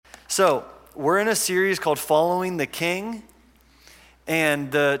So, we're in a series called Following the King,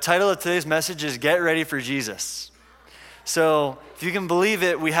 and the title of today's message is Get Ready for Jesus. So, if you can believe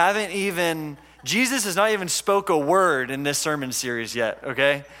it, Jesus has not even spoke a word in this sermon series yet,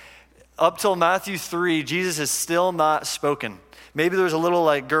 okay? Up till Matthew 3, Jesus has still not spoken. Maybe there was a little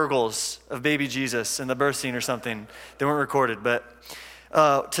like gurgles of baby Jesus in the birth scene or something. They weren't recorded, but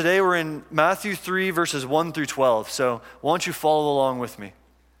today we're in Matthew 3, verses 1 through 12. So, why don't you follow along with me?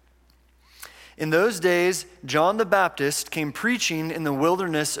 In those days, John the Baptist came preaching in the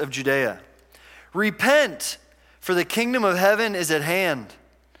wilderness of Judea. Repent, for the kingdom of heaven is at hand.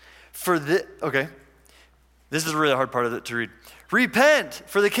 This is a really hard part of it to read. Repent,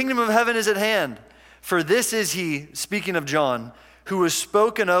 for the kingdom of heaven is at hand. For this is he, speaking of John, who was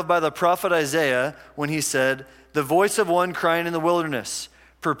spoken of by the prophet Isaiah when he said, the voice of one crying in the wilderness,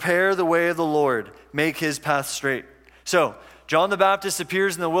 prepare the way of the Lord, make his path straight. So, John the Baptist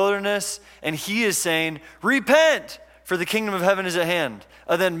appears in the wilderness, and he is saying, repent, for the kingdom of heaven is at hand.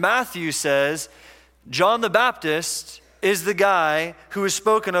 And then Matthew says, John the Baptist is the guy who was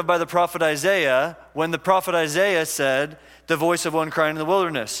spoken of by the prophet Isaiah when the prophet Isaiah said, the voice of one crying in the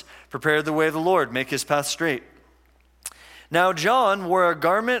wilderness, prepare the way of the Lord, make his path straight. Now John wore a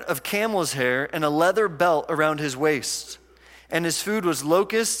garment of camel's hair and a leather belt around his waist, and his food was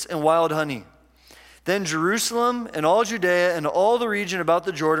locusts and wild honey. Then Jerusalem and all Judea and all the region about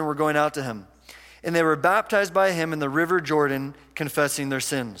the Jordan were going out to him, and they were baptized by him in the river Jordan, confessing their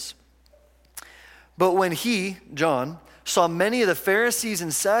sins. But when he, John, saw many of the Pharisees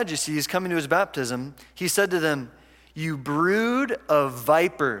and Sadducees coming to his baptism, he said to them, you brood of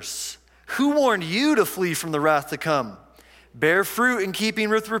vipers, who warned you to flee from the wrath to come? Bear fruit in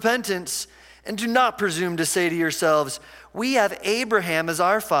keeping with repentance, and do not presume to say to yourselves, we have Abraham as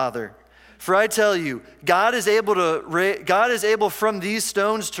our father. For I tell you, God is able from these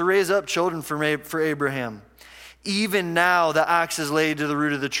stones to raise up children for Abraham. Even now the axe is laid to the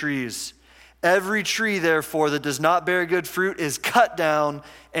root of the trees. Every tree, therefore, that does not bear good fruit is cut down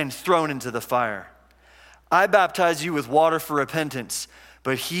and thrown into the fire. I baptize you with water for repentance,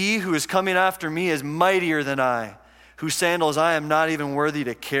 but he who is coming after me is mightier than I, whose sandals I am not even worthy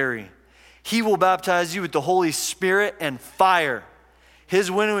to carry. He will baptize you with the Holy Spirit and fire. His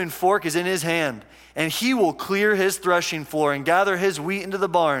winnowing fork is in his hand, and he will clear his threshing floor and gather his wheat into the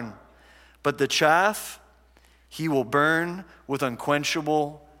barn. But the chaff he will burn with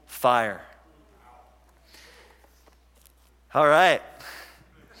unquenchable fire. All right.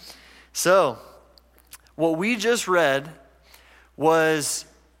 So, what we just read was,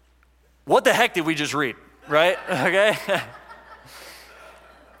 what the heck did we just read, right? Okay.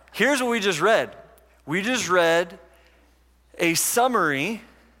 Here's what we just read. We just read a summary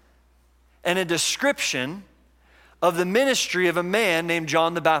and a description of the ministry of a man named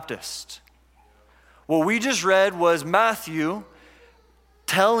John the Baptist. What we just read was Matthew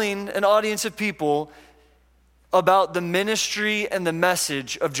telling an audience of people about the ministry and the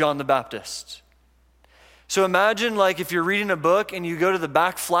message of John the Baptist. So imagine like if you're reading a book and you go to the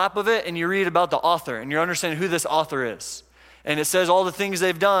back flap of it and you read about the author and you're understanding who this author is. And it says all the things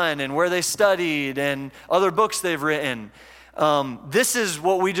they've done and where they studied and other books they've written. This is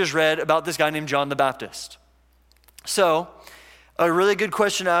what we just read about this guy named John the Baptist. So, a really good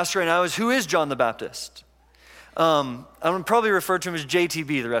question to ask right now is, who is John the Baptist? I'm going to probably refer to him as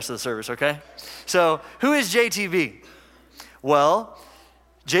JTB the rest of the service, okay? So, who is JTB? Well,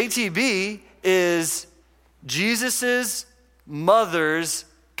 JTB is Jesus's mother's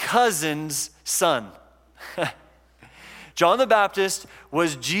cousin's son. John the Baptist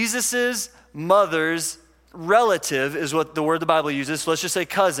was Jesus's mother's relative, is what the word the Bible uses. So let's just say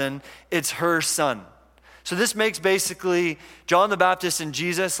cousin. It's her son. So this makes basically John the Baptist and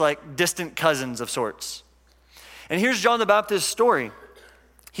Jesus like distant cousins of sorts. And here's John the Baptist's story.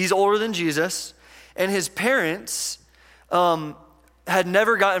 He's older than Jesus, and his parents had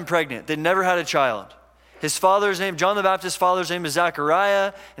never gotten pregnant. They'd never had a child. John the Baptist's father's name is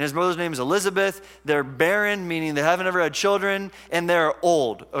Zachariah, and his mother's name is Elizabeth. They're barren, meaning they haven't ever had children, and they're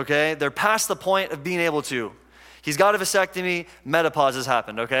old, okay? They're past the point of being able to. He's got a vasectomy, menopause has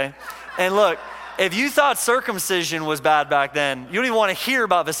happened, okay? And look, if you thought circumcision was bad back then, you don't even want to hear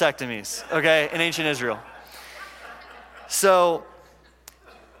about vasectomies, okay, in ancient Israel. So,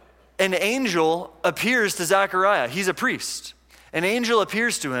 an angel appears to Zachariah. He's a priest. An angel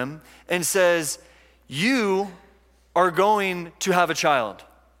appears to him and says, you are going to have a child.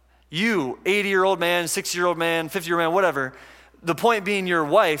 You, 80-year-old man, 60-year-old man, 50-year-old man, whatever. The point being your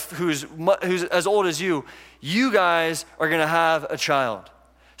wife, who's as old as you guys are going to have a child.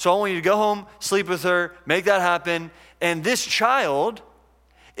 So I want you to go home, sleep with her, make that happen. And this child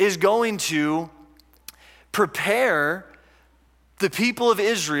is going to prepare the people of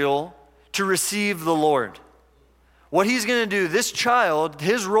Israel to receive the Lord. What he's going to do, this child,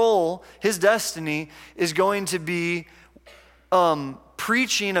 his role, his destiny is going to be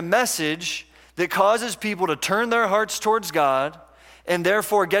preaching a message that causes people to turn their hearts towards God and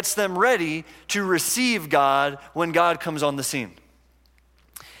therefore gets them ready to receive God when God comes on the scene.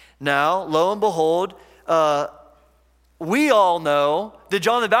 Now, lo and behold, we all know that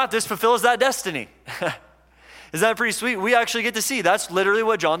John the Baptist fulfills that destiny. Isn't that pretty sweet? We actually get to see that's literally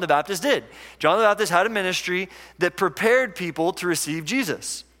what John the Baptist did. John the Baptist had a ministry that prepared people to receive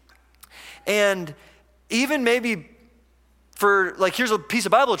Jesus. And even maybe for, like, here's a piece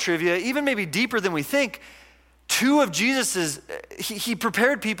of Bible trivia, even maybe deeper than we think, two of Jesus's, he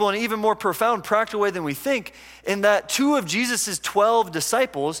prepared people in an even more profound, practical way than we think, in that two of Jesus's 12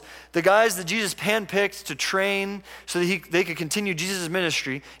 disciples, the guys that Jesus handpicked to train so that they could continue Jesus'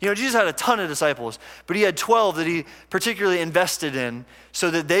 ministry. You know, Jesus had a ton of disciples, but he had 12 that he particularly invested in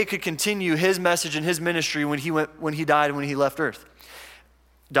so that they could continue his message and his ministry when he died and when he left earth.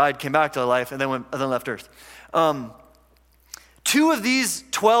 Died, came back to life, and then left earth. Two of these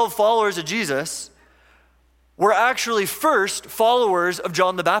 12 followers of Jesus were actually first followers of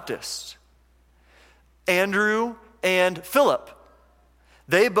John the Baptist. Andrew and Philip.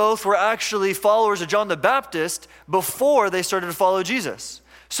 They both were actually followers of John the Baptist before they started to follow Jesus.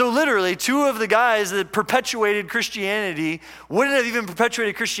 So literally, two of the guys that perpetuated Christianity wouldn't have even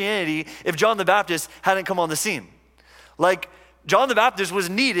perpetuated Christianity if John the Baptist hadn't come on the scene. Like, John the Baptist was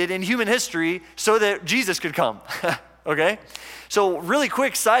needed in human history so that Jesus could come. Okay? So really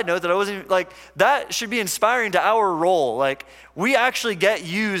quick side note that I wasn't, like, that should be inspiring to our role. Like, we actually get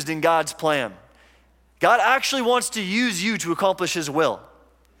used in God's plan. God actually wants to use you to accomplish his will.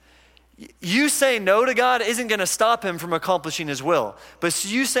 You saying no to God isn't going to stop him from accomplishing his will. But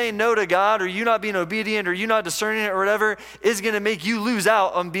you saying no to God, or you not being obedient, or you not discerning it, or whatever, is going to make you lose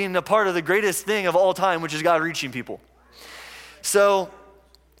out on being a part of the greatest thing of all time, which is God reaching people. So,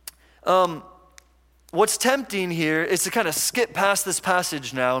 what's tempting here is to kind of skip past this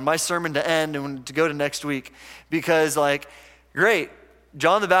passage now and my sermon to end and to go to next week, because, like, great,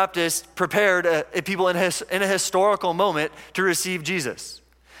 John the Baptist prepared people in a historical moment to receive Jesus.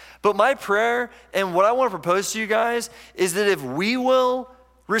 But my prayer and what I want to propose to you guys is that if we will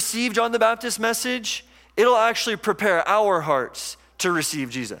receive John the Baptist's message, it'll actually prepare our hearts to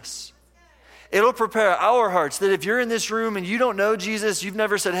receive Jesus. It'll prepare our hearts that if you're in this room and you don't know Jesus, you've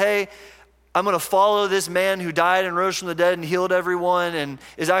never said, hey, I'm going to follow this man who died and rose from the dead and healed everyone and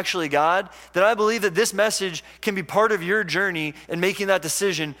is actually God, then I believe that this message can be part of your journey in making that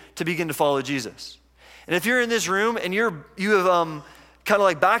decision to begin to follow Jesus. And if you're in this room and you have kind of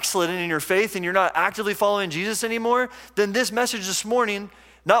like backslidden in your faith and you're not actively following Jesus anymore, then this message this morning,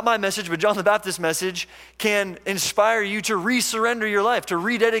 not my message, but John the Baptist's message, can inspire you to resurrender your life, to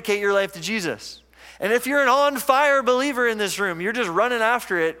rededicate your life to Jesus. And if you're an on-fire believer in this room, you're just running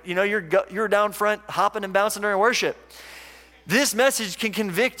after it, you know, you're down front hopping and bouncing during worship. This message can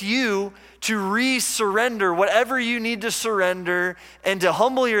convict you to resurrender whatever you need to surrender and to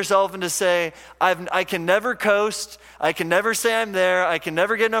humble yourself and to say, I can never coast, I can never say I'm there, I can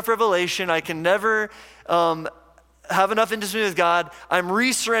never get enough revelation, I can never have enough intimacy with God. I'm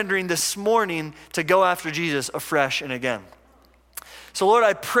resurrendering this morning to go after Jesus afresh and again. So Lord,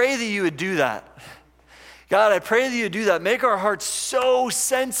 I pray that you would do that. God, I pray that you would do that. Make our hearts so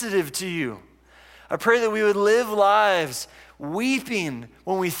sensitive to you. I pray that we would live lives weeping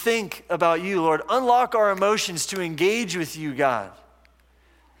when we think about you, Lord. Unlock our emotions to engage with you, God.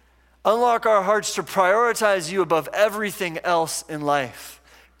 Unlock our hearts to prioritize you above everything else in life,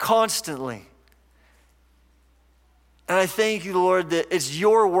 constantly. And I thank you, Lord, that it's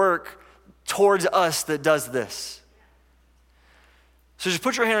your work towards us that does this. So just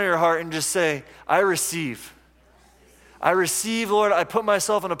put your hand on your heart and just say, I receive. I receive, Lord. I put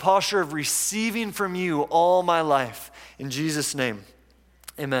myself in a posture of receiving from you all my life. In Jesus' name,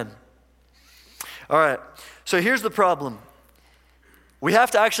 amen. All right, so here's the problem. We have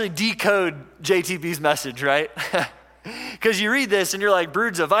to actually decode JTB's message, right? Because you read this and you're like,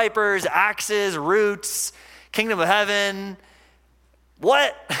 broods of vipers, axes, roots, kingdom of heaven.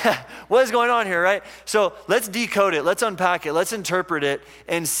 What? What is going on here, right? So let's decode it. Let's unpack it. Let's interpret it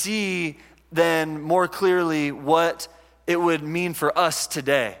and see then more clearly what it would mean for us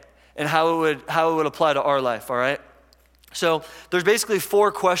today and how it would apply to our life, all right? So there's basically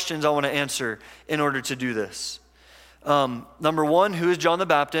 4 questions I want to answer in order to do this. Number 1, who is John the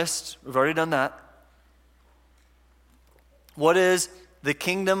Baptist? We've already done that. What is the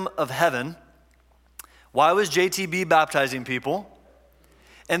kingdom of heaven? Why was JTB baptizing people?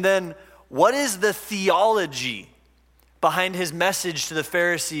 And then what is the theology behind his message to the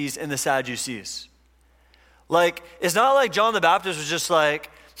Pharisees and the Sadducees? Like, it's not like John the Baptist was just like,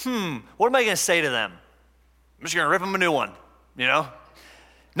 what am I going to say to them? I'm just going to rip them a new one, you know?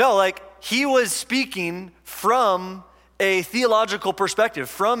 No, like, he was speaking from a theological perspective,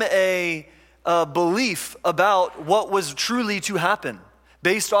 from a belief about what was truly to happen,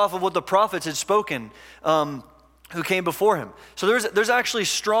 based off of what the prophets had spoken who came before him. So there's actually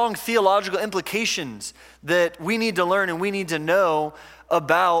strong theological implications that we need to learn and we need to know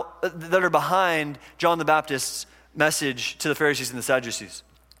about, that are behind John the Baptist's message to the Pharisees and the Sadducees.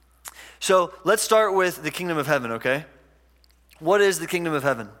 So let's start with the kingdom of heaven, okay? What is the kingdom of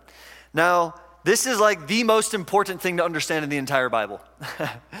heaven? Now, this is like the most important thing to understand in the entire Bible.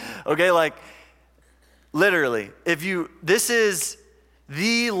 Okay, like literally, this is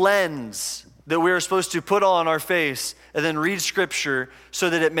the lens that we're supposed to put on our face and then read scripture so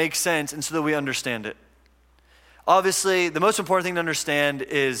that it makes sense and so that we understand it. Obviously, the most important thing to understand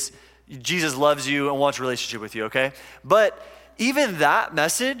is Jesus loves you and wants a relationship with you, okay? But even that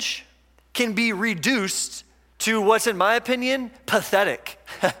message can be reduced to what's, in my opinion, pathetic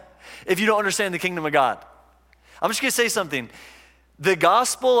if you don't understand the kingdom of God. I'm just going to say something. The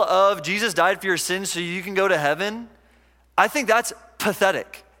gospel of Jesus died for your sins so you can go to heaven, I think that's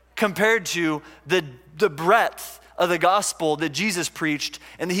pathetic compared to the breadth of the gospel that Jesus preached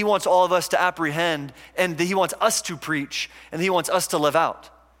and that he wants all of us to apprehend and that he wants us to preach and that he wants us to live out.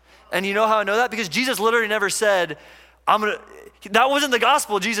 And you know how I know that? Because Jesus literally never said, that wasn't the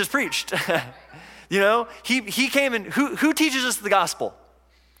gospel Jesus preached. You know, he came and who teaches us the gospel?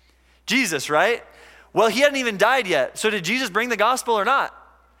 Jesus, right? Well, he hadn't even died yet. So did Jesus bring the gospel or not?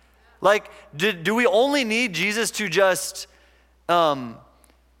 Like, do we only need Jesus to just, can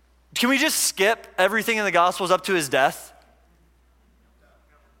we just skip everything in the gospels up to his death?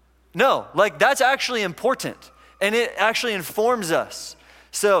 No, like that's actually important. And it actually informs us.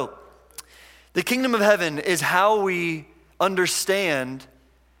 So the kingdom of heaven is how we understand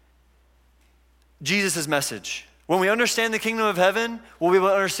Jesus' message. When we understand the kingdom of heaven, we'll be able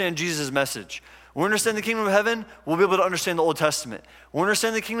to understand Jesus' message. When we understand the kingdom of heaven, we'll be able to understand the Old Testament. When we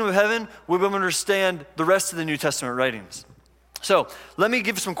understand the kingdom of heaven, we'll be able to understand the rest of the New Testament writings. So let me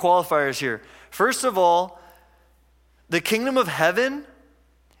give some qualifiers here. First of all, the kingdom of heaven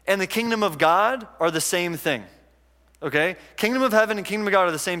and the kingdom of God are the same thing. Okay? Kingdom of heaven and kingdom of God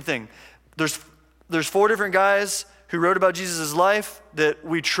are the same thing. There's 4 different guys who wrote about Jesus' life that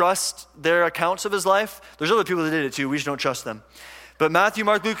we trust their accounts of his life. There's other people that did it too. We just don't trust them. But Matthew,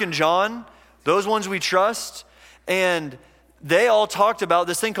 Mark, Luke, and John, those ones we trust. And they all talked about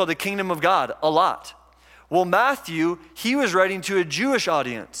this thing called the kingdom of God a lot. Well, Matthew, he was writing to a Jewish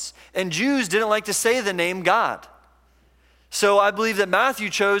audience. And Jews didn't like to say the name God. So I believe that Matthew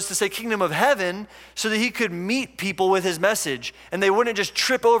chose to say kingdom of heaven so that he could meet people with his message. And they wouldn't just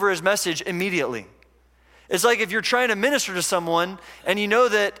trip over his message immediately. It's like if you're trying to minister to someone and you know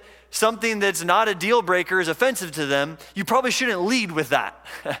that something that's not a deal breaker is offensive to them, you probably shouldn't lead with that.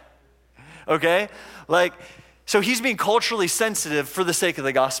 Okay? Like, so he's being culturally sensitive for the sake of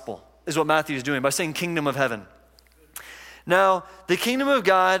the gospel, is what Matthew is doing by saying kingdom of heaven. Now, the kingdom of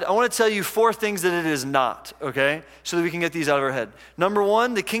God, I want to tell you 4 things that it is not, okay? So that we can get these out of our head. Number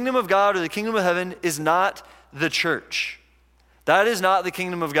 1, the kingdom of God or the kingdom of heaven is not the church. That is not the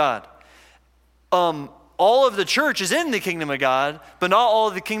kingdom of God. All of the church is in the kingdom of God, but not all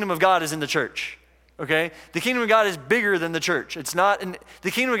of the kingdom of God is in the church, okay? The kingdom of God is bigger than the church.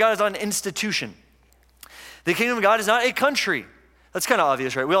 The kingdom of God is not an institution. The kingdom of God is not a country. That's kind of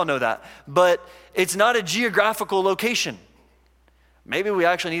obvious, right? We all know that. But it's not a geographical location. Maybe we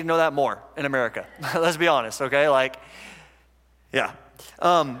actually need to know that more in America. Let's be honest, okay? Like, yeah.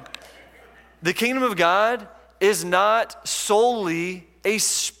 The kingdom of God is not solely a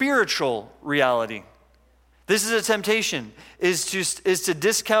spiritual reality. This is a temptation, is to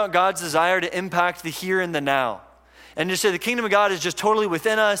discount God's desire to impact the here and the now. And just say the kingdom of God is just totally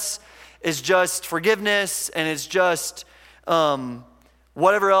within us, it's just forgiveness, and it's just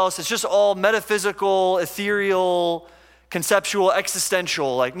whatever else. It's just all metaphysical, ethereal, conceptual,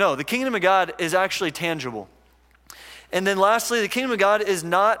 existential. Like, no, the kingdom of God is actually tangible. And then lastly, the kingdom of God is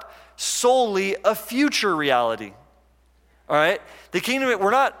not solely a future reality. All right?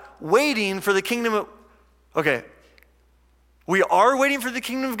 We're not waiting for the kingdom of, okay, we are waiting for the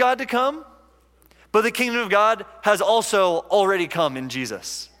kingdom of God to come, but the kingdom of God has also already come in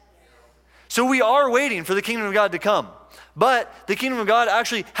Jesus. So we are waiting for the kingdom of God to come, but the kingdom of God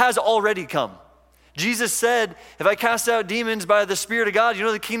actually has already come. Jesus said, if I cast out demons by the Spirit of God, you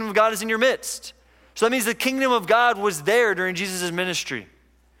know the kingdom of God is in your midst. So that means the kingdom of God was there during Jesus' ministry.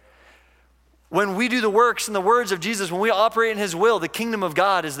 when we do the works and the words of Jesus, when we operate in his will, the kingdom of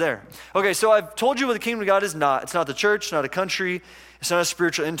God is there. Okay, so I've told you what the kingdom of God is not. It's not the church, it's not a country, it's not a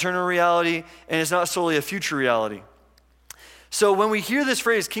spiritual internal reality, and it's not solely a future reality. So when we hear this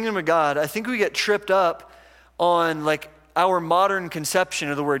phrase, kingdom of God, I think we get tripped up on like our modern conception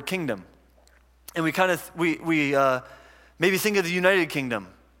of the word kingdom. And we kind of, maybe think of the United Kingdom,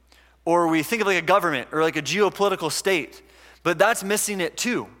 or we think of like a government or like a geopolitical state, but that's missing it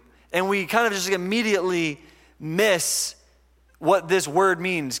too. And we kind of just immediately miss what this word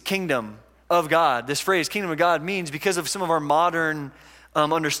means, kingdom of God. This phrase, kingdom of God, means because of some of our modern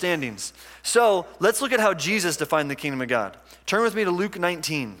understandings. So let's look at how Jesus defined the kingdom of God. Turn with me to Luke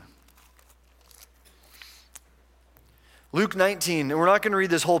 19. Luke 19, and we're not going to read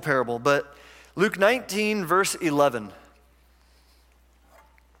this whole parable, but Luke 19, verse 11.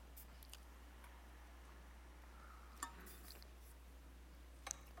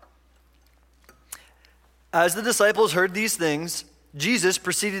 As the disciples heard these things, Jesus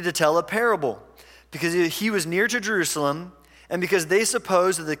proceeded to tell a parable, because he was near to Jerusalem, and because they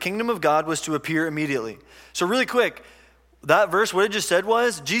supposed that the kingdom of God was to appear immediately. So really quick, that verse, what it just said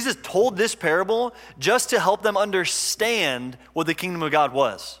was, Jesus told this parable just to help them understand what the kingdom of God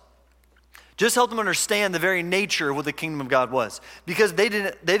was. Just help them understand the very nature of what the kingdom of God was. Because they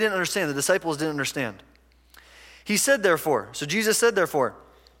didn't understand, the disciples didn't understand. He said therefore, so Jesus said therefore,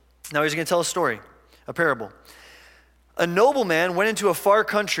 now he's going to tell a story. A parable. A nobleman went into a far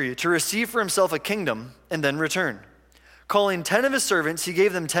country to receive for himself a kingdom and then return. Calling 10 of his servants, he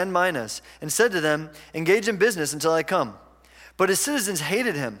gave them 10 minas and said to them, engage in business until I come. But his citizens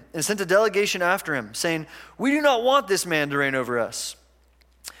hated him and sent a delegation after him, saying, we do not want this man to reign over us.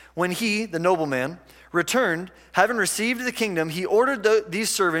 When he, the nobleman, returned, having received the kingdom, he ordered these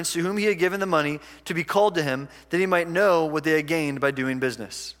servants to whom he had given the money to be called to him, that he might know what they had gained by doing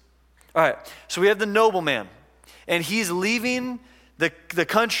business. All right, so we have the nobleman, and he's leaving the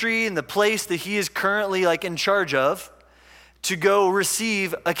country and the place that he is currently like in charge of to go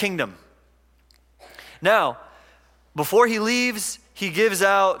receive a kingdom. Now, before he leaves, he gives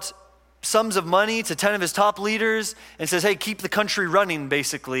out sums of money to 10 of his top leaders and says, hey, keep the country running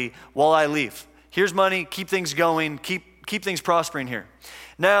basically while I leave. Here's money, keep things going, keep things prospering here.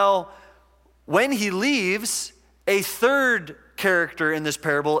 Now, when he leaves, a third character in this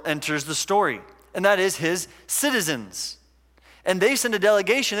parable enters the story, and that is his citizens. And they send a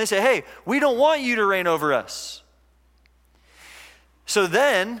delegation. They say, hey, we don't want you to reign over us. So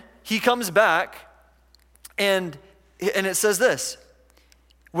then he comes back, and it says this,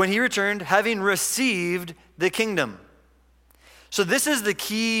 when he returned, having received the kingdom. So this is the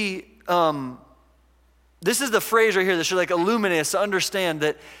key, this is the phrase right here that should like illuminate us to understand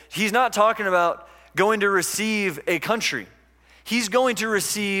that he's not talking about going to receive a country. He's going to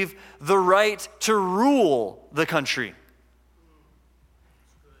receive the right to rule the country.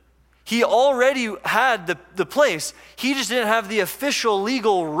 He already had the place. He just didn't have the official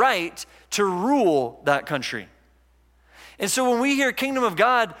legal right to rule that country. And so when we hear kingdom of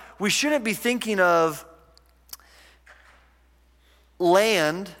God, we shouldn't be thinking of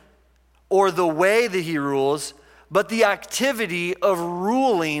land or the way that he rules, but the activity of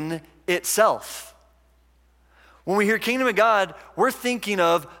ruling itself. When we hear kingdom of God, we're thinking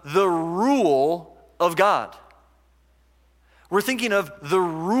of the rule of God. We're thinking of the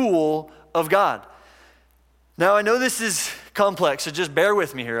rule of God. Now, I know this is complex, so just bear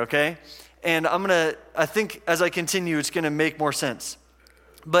with me here, okay? And I think as I continue, it's going to make more sense.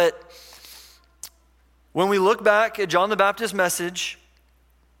 But when we look back at John the Baptist's message,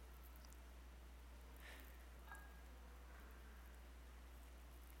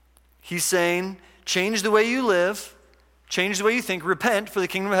 he's saying, change the way you live, change the way you think, repent, for the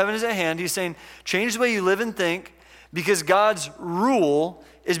kingdom of heaven is at hand. He's saying, change the way you live and think, because God's rule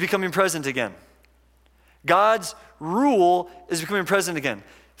is becoming present again. God's rule is becoming present again.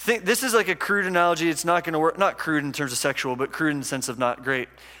 This is like a crude analogy. It's not going to work, not crude in terms of sexual, but crude in the sense of not great.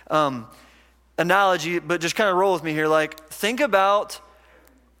 Analogy, but just kind of roll with me here. Like, think about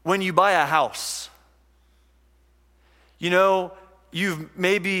when you buy a house. You know, you've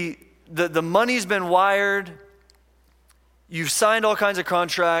maybe, the money's been wired. You've signed all kinds of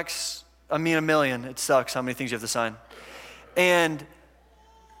contracts. I mean, a million. It sucks how many things you have to sign. And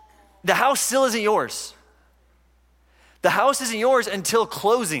the house still isn't yours. The house isn't yours until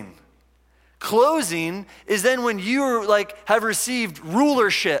closing. Closing is then when you have received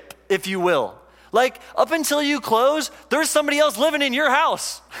rulership, if you will. Like, up until you close, there's somebody else living in your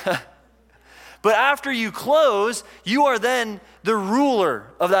house. But after you close, you are then the ruler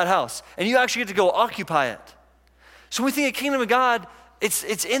of that house. And you actually get to go occupy it. So when we think of kingdom of God,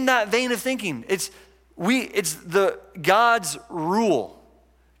 it's in that vein of thinking. It's the God's rule,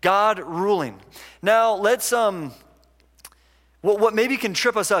 God ruling. Now let's what maybe can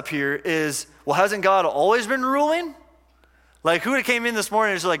trip us up here is, well, hasn't God always been ruling? Like, who came in this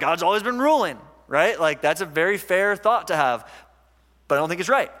morning and was like, God's always been ruling, right? Like, that's a very fair thought to have, but I don't think it's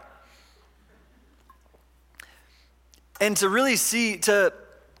right. And to really something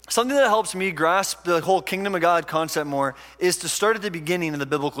that helps me grasp the whole kingdom of God concept more is to start at the beginning of the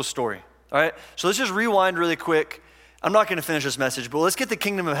biblical story, all right? So let's just rewind really quick. I'm not going to finish this message, but let's get the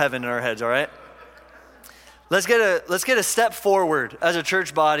kingdom of heaven in our heads, all right? Let's get a step forward as a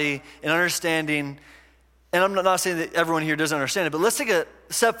church body in understanding, and I'm not saying that everyone here doesn't understand it, but let's take a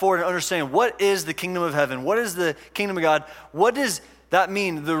step forward and understand what is the kingdom of heaven? What is the kingdom of God? What does that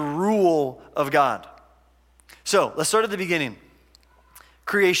mean, the rule of God? So let's start at the beginning.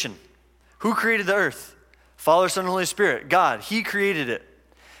 Creation. Who created the earth? Father, Son, and Holy Spirit. God. He created it.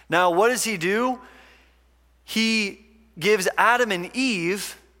 Now, what does he do? He gives Adam and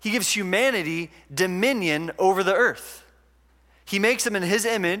Eve, he gives humanity dominion over the earth. He makes them in his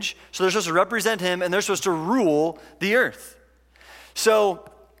image, so they're supposed to represent him, and they're supposed to rule the earth. So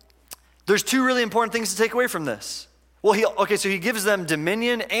there's two really important things to take away from this. Well, so he gives them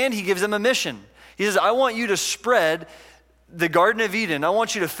dominion and he gives them a mission. He says, I want you to spread the Garden of Eden. I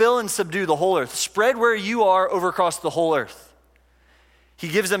want you to fill and subdue the whole earth. Spread where you are over across the whole earth. He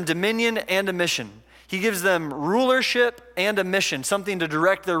gives them dominion and a mission. He gives them rulership and a mission, something to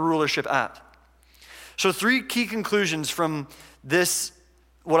direct their rulership at. So 3 key conclusions from this,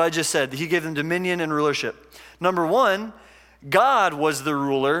 what I just said. He gave them dominion and rulership. Number 1, God was the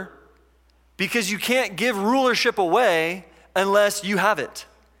ruler because you can't give rulership away unless you have it.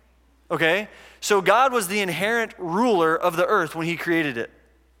 Okay? So God was the inherent ruler of the earth when he created it.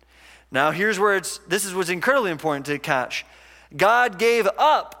 Now here's where this is what's incredibly important to catch. God gave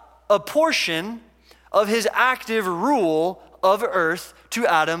up a portion of his active rule of earth to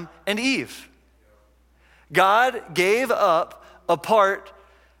Adam and Eve. God gave up a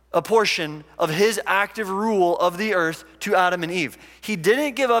portion of his active rule of the earth to Adam and Eve. He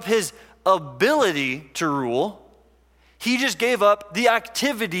didn't give up his ability to rule. He just gave up the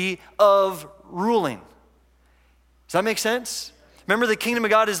activity of ruling. Does that make sense? Remember, the kingdom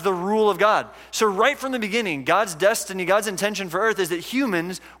of God is the rule of God. So right from the beginning, God's destiny, God's intention for earth is that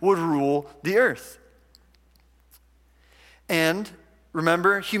humans would rule the earth. And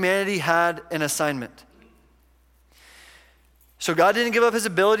remember, humanity had an assignment. So God didn't give up his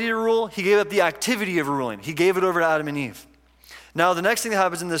ability to rule. He gave up the activity of ruling. He gave it over to Adam and Eve. Now, the next thing that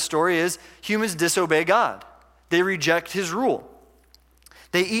happens in this story is humans disobey God. They reject his rule.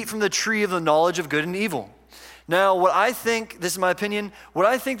 They eat from the tree of the knowledge of good and evil. Now, what I think, this is my opinion, what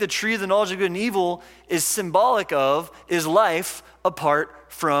I think the tree of the knowledge of good and evil is symbolic of is life apart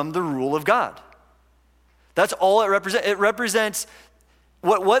from the rule of God. That's all it represents. It represents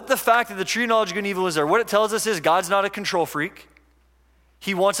what the fact that the tree of knowledge of good and evil is there. What it tells us is God's not a control freak.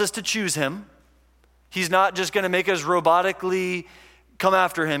 He wants us to choose him. He's not just going to make us robotically come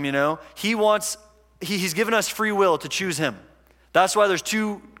after him, you know. He's given us free will to choose him. That's why there's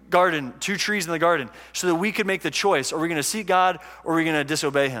two trees in the garden, so that we could make the choice. Are we going to seek God or are we going to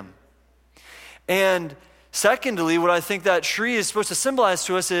disobey him? And secondly, what I think that tree is supposed to symbolize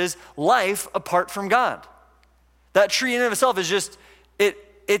to us is life apart from God. That tree in and of itself is just, it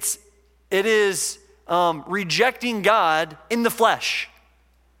is rejecting God in the flesh.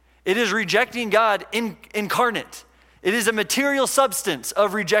 It is rejecting God incarnate. It is a material substance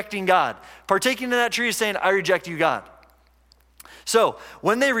of rejecting God. Partaking in that tree is saying, I reject you, God. So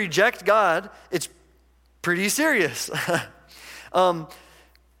when they reject God, it's pretty serious. And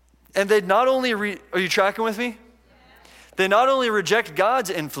they not only, are you tracking with me? They not only reject God's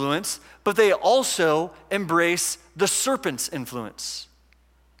influence, but they also embrace the serpent's influence.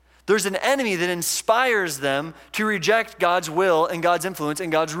 There's an enemy that inspires them to reject God's will and God's influence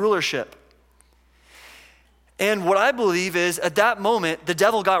and God's rulership. And what I believe is at that moment, the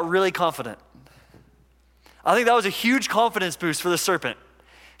devil got really confident. I think that was a huge confidence boost for the serpent.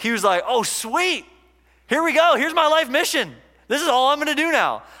 He was like, oh, sweet. Here we go. Here's my life mission. This is all I'm going to do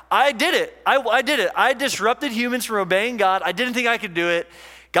now. I did it. I did it. I disrupted humans from obeying God. I didn't think I could do it.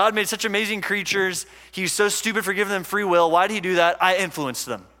 God made such amazing creatures. He was so stupid for giving them free will. Why did he do that? I influenced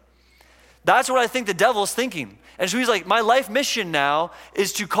them. That's what I think the devil's thinking. And so he's like, my life mission now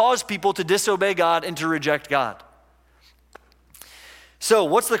is to cause people to disobey God and to reject God. So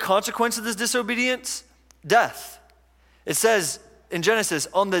what's the consequence of this disobedience? Death. It says in Genesis,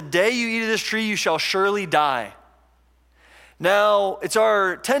 on the day you eat of this tree, you shall surely die. Now, it's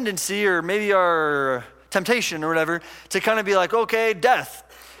our tendency or maybe our temptation or whatever, to kind of be like, okay, death,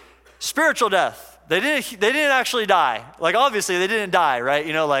 spiritual death. They didn't actually die. Like, obviously, they didn't die, right?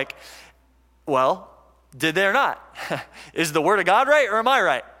 You know, like, well, did they or not? Is the word of God right or am I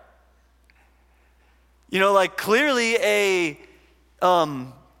right? You know, like, clearly a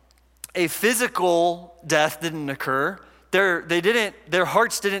physical death didn't occur. Their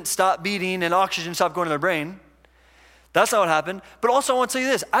hearts didn't stop beating and oxygen stopped going to their brain. That's not what happened. But also I want to tell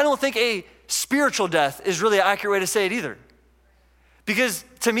you this. I don't think a spiritual death is really an accurate way to say it either. Because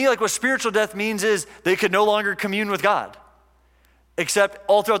to me, like, what spiritual death means is they could no longer commune with God. Except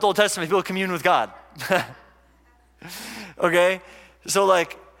all throughout the Old Testament, people commune with God. Okay? So,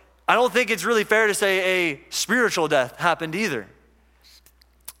 like, I don't think it's really fair to say a spiritual death happened either.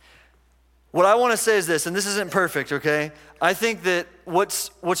 What I want to say is this, and this isn't perfect, okay? I think that what's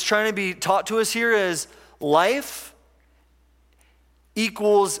trying to be taught to us here is life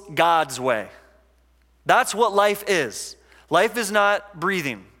equals God's way. That's what life is. Life is not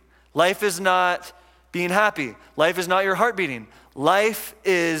breathing. Life is not being happy. Life is not your heart beating. Life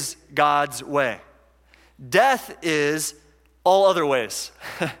is God's way. Death is all other ways.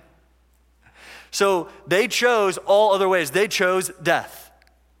 So they chose all other ways. They chose death.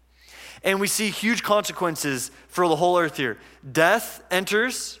 And we see huge consequences for the whole earth here. Death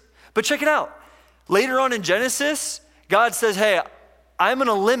enters, but check it out. Later on in Genesis, God says, hey, I'm going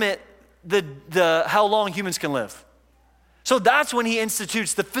to limit the how long humans can live. So that's when he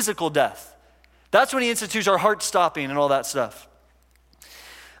institutes the physical death. That's when he institutes our heart stopping and all that stuff.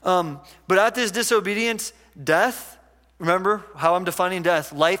 But at this disobedience, death, remember how I'm defining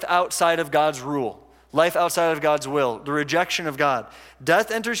death, life outside of God's rule, life outside of God's will, the rejection of God.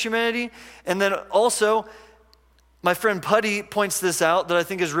 Death enters humanity, and then also, my friend Putty points this out that I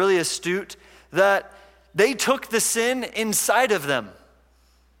think is really astute, that they took the sin inside of them.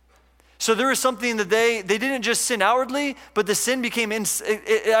 So there was something that they didn't just sin outwardly, but the sin became,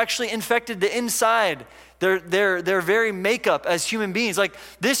 it actually infected the inside, their very makeup as human beings. Like,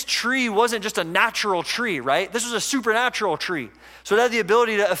 this tree wasn't just a natural tree, right? This was a supernatural tree. So it had the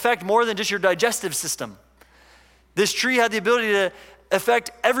ability to affect more than just your digestive system. This tree had the ability to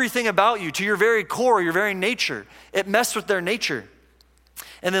affect everything about you, to your very core, your very nature. It messed with their nature.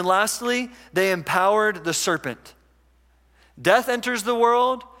 And then lastly, they empowered the serpent. Death enters the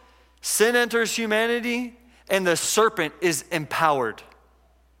world, sin enters humanity, and the serpent is empowered.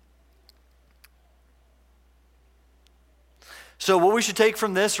 So what we should take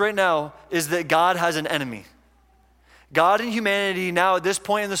from this right now is that God has an enemy. God and humanity now at this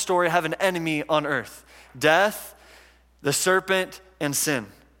point in the story have an enemy on earth. Death, the serpent, and sin.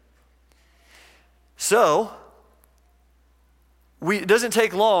 So, it doesn't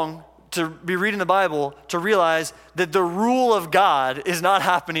take long to be reading the Bible to realize that the rule of God is not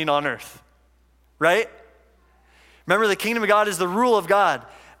happening on earth, right? Remember, the kingdom of God is the rule of God.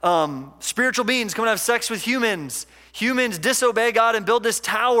 Spiritual beings come and have sex with humans. Humans disobey God and build this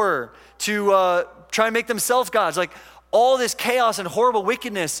tower to try and make themselves gods. Like, all this chaos and horrible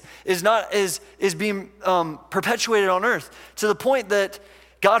wickedness is being perpetuated on earth to the point that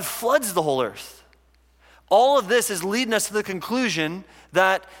God floods the whole earth. All of this is leading us to the conclusion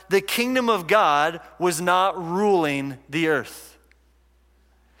that the kingdom of God was not ruling the earth.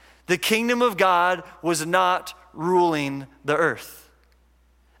 The kingdom of God was not ruling the earth.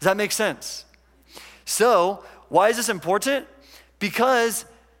 Does that make sense? So, why is this important? Because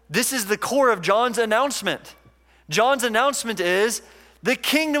this is the core of John's announcement. John's announcement is, the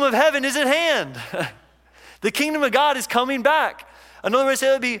kingdom of heaven is at hand. The kingdom of God is coming back. Another way to say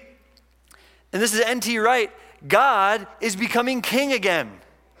it would be, and this is N.T. Wright, God is becoming king again.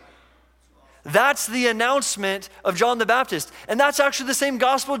 That's the announcement of John the Baptist. And that's actually the same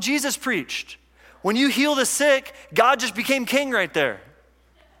gospel Jesus preached. When you heal the sick, God just became king right there.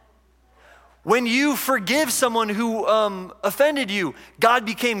 When you forgive someone who offended you, God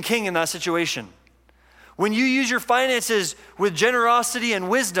became king in that situation. When you use your finances with generosity and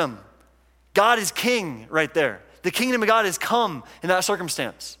wisdom, God is king right there. The kingdom of God has come in that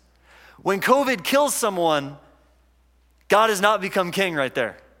circumstance. When COVID kills someone, God has not become king right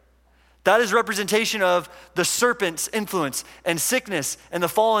there. That is representation of the serpent's influence and sickness and the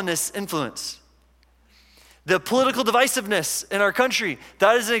fallenness influence. The political divisiveness in our country,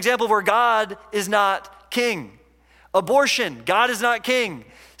 that is an example where God is not king. Abortion, God is not king.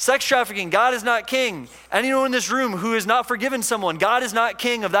 Sex trafficking, God is not king. Anyone in this room who has not forgiven someone, God is not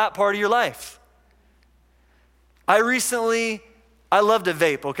king of that part of your life. I love to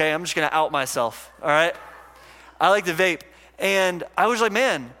vape, okay? I'm just gonna out myself, all right? I like to vape. And I was like,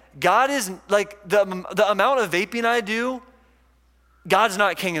 man, God is, like, the amount of vaping I do, God's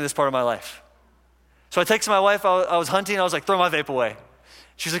not king in this part of my life. So I texted my wife, I was hunting, I was like, throw my vape away.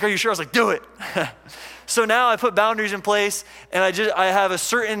 She's like, are you sure? I was like, do it. So now I put boundaries in place, and I have a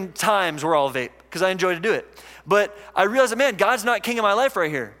certain times where I'll vape because I enjoy to do it. But I realized that, man, God's not king of my life right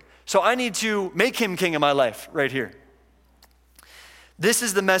here. So I need to make him king of my life right here. This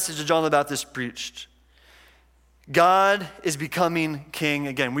is the message that John the Baptist preached. God is becoming king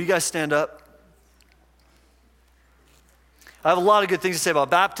again. Will you guys stand up? I have a lot of good things to say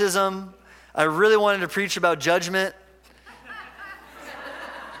about baptism. I really wanted to preach about judgment.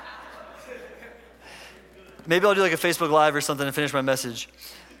 Maybe I'll do like a Facebook Live or something to finish my message.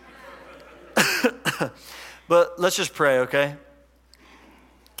 But let's just pray, okay?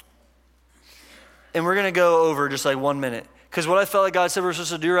 And we're going to go over just like 1 minute. Because what I felt like God said we're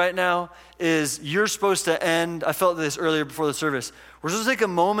supposed to do right now is you're supposed to end, I felt this earlier before the service, we're supposed to take a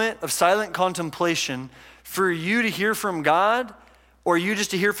moment of silent contemplation for you to hear from God or you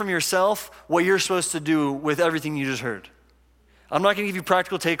just to hear from yourself what you're supposed to do with everything you just heard. I'm not going to give you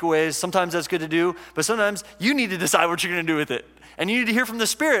practical takeaways. Sometimes that's good to do, but sometimes you need to decide what you're going to do with it. And you need to hear from the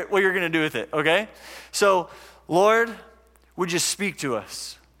Spirit what you're going to do with it, okay? So, Lord, would you speak to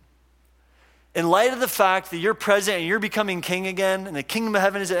us? In light of the fact that you're present and you're becoming king again and the kingdom of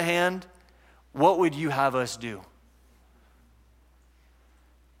heaven is at hand, what would you have us do?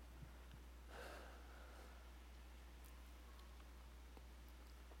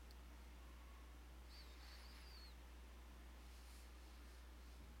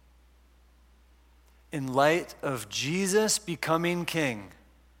 In light of Jesus becoming king,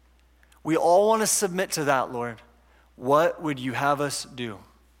 we all want to submit to that, Lord. What would you have us do?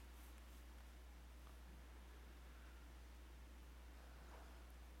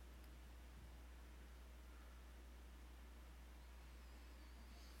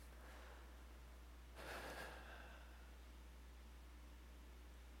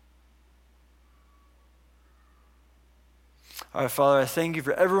 All right, Father, I thank you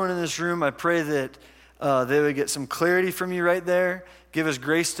for everyone in this room. I pray that they would get some clarity from you right there. Give us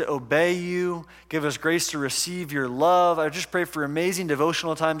grace to obey you. Give us grace to receive your love. I just pray for amazing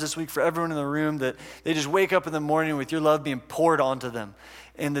devotional times this week for everyone in the room, that they just wake up in the morning with your love being poured onto them,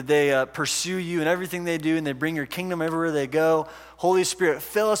 and that they pursue you in everything they do, and they bring your kingdom everywhere they go. Holy Spirit,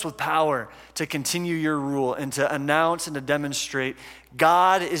 fill us with power to continue your rule and to announce and to demonstrate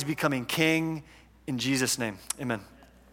God is becoming king in Jesus' name. Amen.